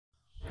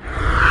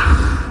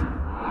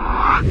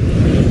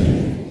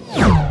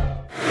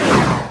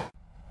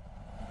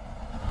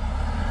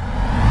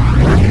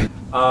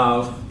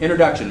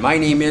introduction. My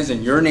name is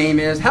and your name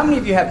is. How many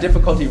of you have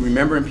difficulty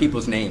remembering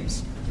people's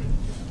names?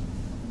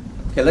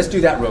 Okay, let's do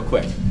that real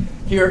quick.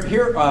 Here,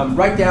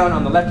 write down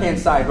on the left-hand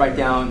side, write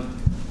down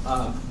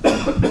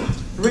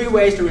 3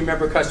 ways to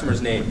remember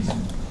customers' names.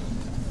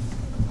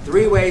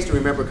 3 ways to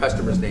remember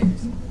customers'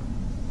 names.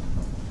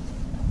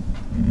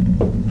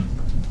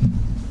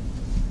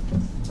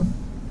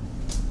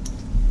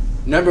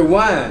 Number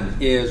 1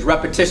 is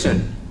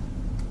repetition.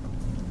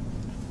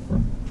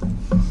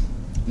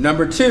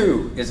 Number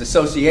 2 is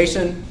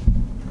association.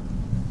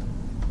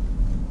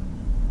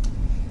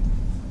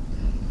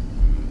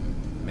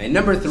 And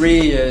number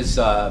 3 is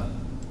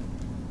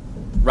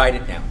write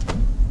it down.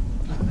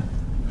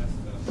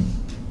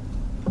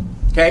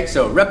 Okay,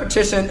 so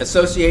repetition,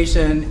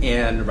 association,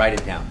 and write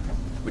it down,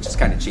 which is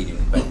kind of cheating,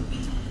 but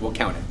we'll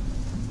count it.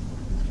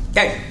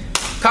 Okay,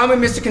 common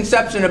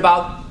misconception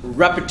about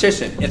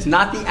repetition. It's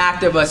not the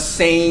act of us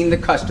saying the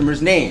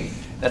customer's name.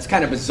 That's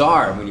kind of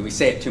bizarre when we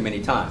say it too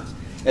many times.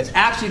 It's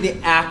actually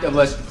the act of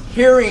us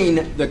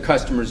hearing the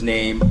customer's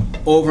name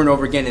over and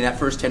over again in that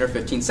first 10 or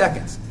 15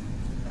 seconds.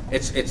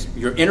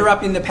 You're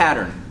interrupting the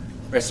pattern,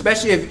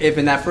 especially if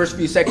in that first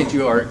few seconds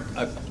you are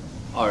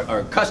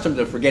accustomed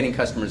to forgetting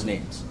customers'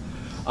 names.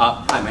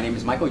 Hi, my name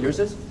is Michael. Yours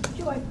is?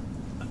 Joy.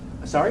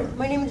 Sorry?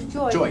 My name is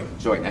Joy.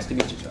 Joy. Nice to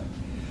meet you, Joy.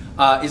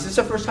 Is this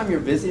the first time you're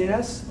visiting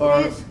us?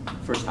 Or It is.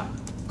 First time.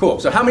 Cool.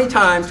 So how many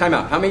times, time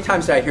out, how many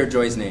times did I hear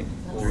Joy's name?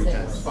 3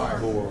 times.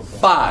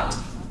 5.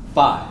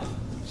 5.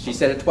 She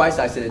said it twice,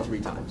 I said it 3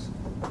 times.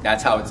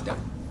 That's how it's done.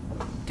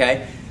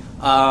 Okay?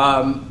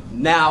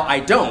 Now, I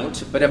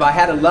don't, but if I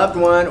had a loved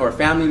one or a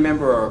family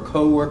member or a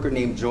coworker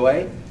named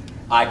Joy,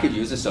 I could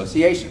use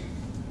association.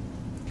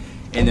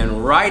 And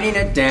then writing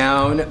it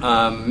down,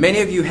 many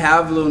of you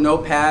have little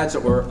notepads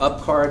or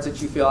up cards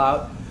that you fill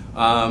out.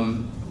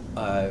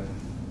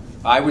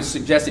 I would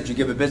suggest that you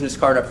give a business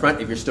card up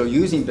front if you're still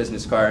using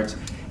business cards,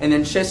 and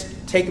then just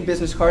take a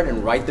business card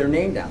and write their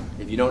name down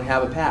if you don't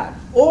have a pad.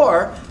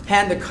 Or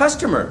hand the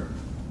customer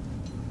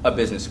a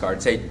business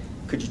card. Say,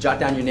 could you jot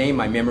down your name?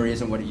 My memory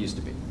isn't what it used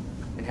to be.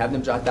 And have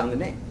them jot down the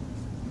name.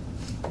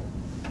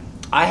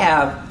 I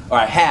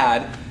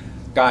had,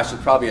 gosh,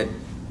 probably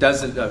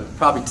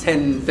probably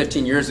 10,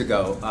 15 years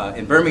ago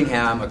in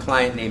Birmingham, a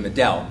client named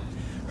Adele.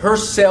 Her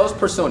sales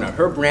persona,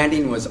 her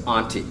branding was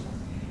Auntie.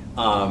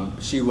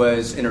 She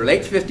was in her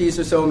late 50s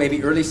or so,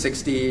 maybe early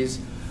 60s.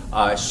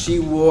 She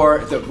wore,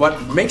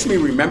 what makes me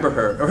remember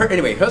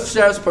her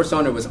sales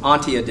persona was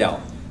Auntie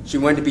Adele. She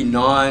wanted to be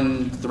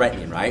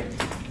non-threatening, right?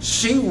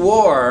 She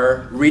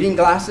wore reading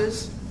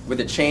glasses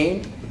with a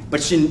chain,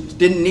 but she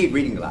didn't need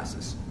reading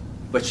glasses.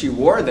 But she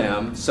wore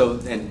them so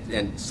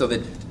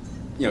that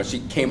she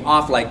came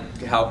off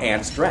like how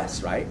aunts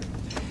dress, right?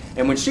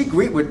 And when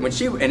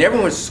and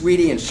everyone was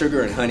sweetie and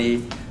sugar and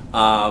honey.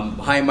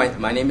 Hi,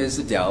 my name is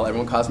Adele.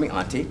 Everyone calls me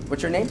Auntie.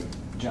 What's your name?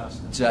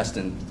 Justin.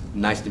 Justin.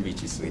 Nice to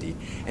meet you, sweetie.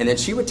 And then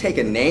she would take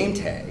a name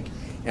tag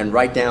and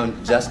write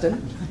down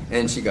Justin,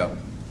 and she'd go.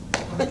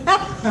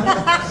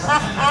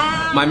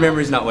 My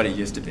memory's not what it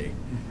used to be.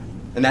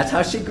 And that's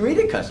how she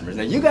greeted customers.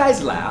 Now, you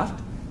guys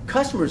laughed.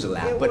 Customers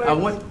laughed. But I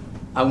want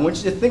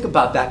you to think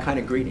about that kind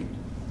of greeting.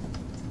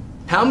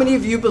 How many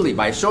of you believe,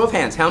 by a show of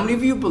hands, how many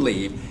of you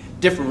believe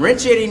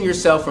differentiating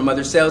yourself from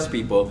other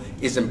salespeople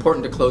is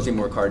important to closing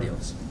more car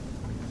deals?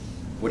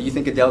 What do you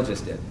think Adele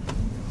just did?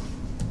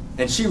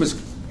 And she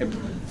was,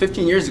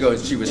 15 years ago,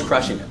 she was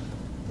crushing it.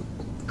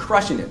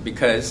 Crushing it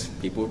because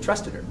people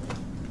trusted her.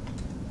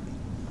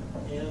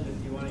 And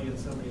if you want to get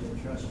somebody to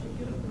trust you,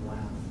 get them to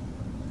laugh.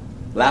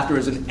 Laughter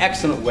is an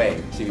excellent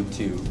way to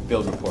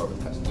build rapport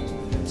with customers.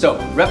 So,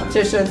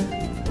 repetition,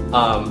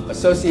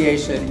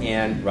 association,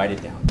 and write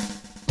it down.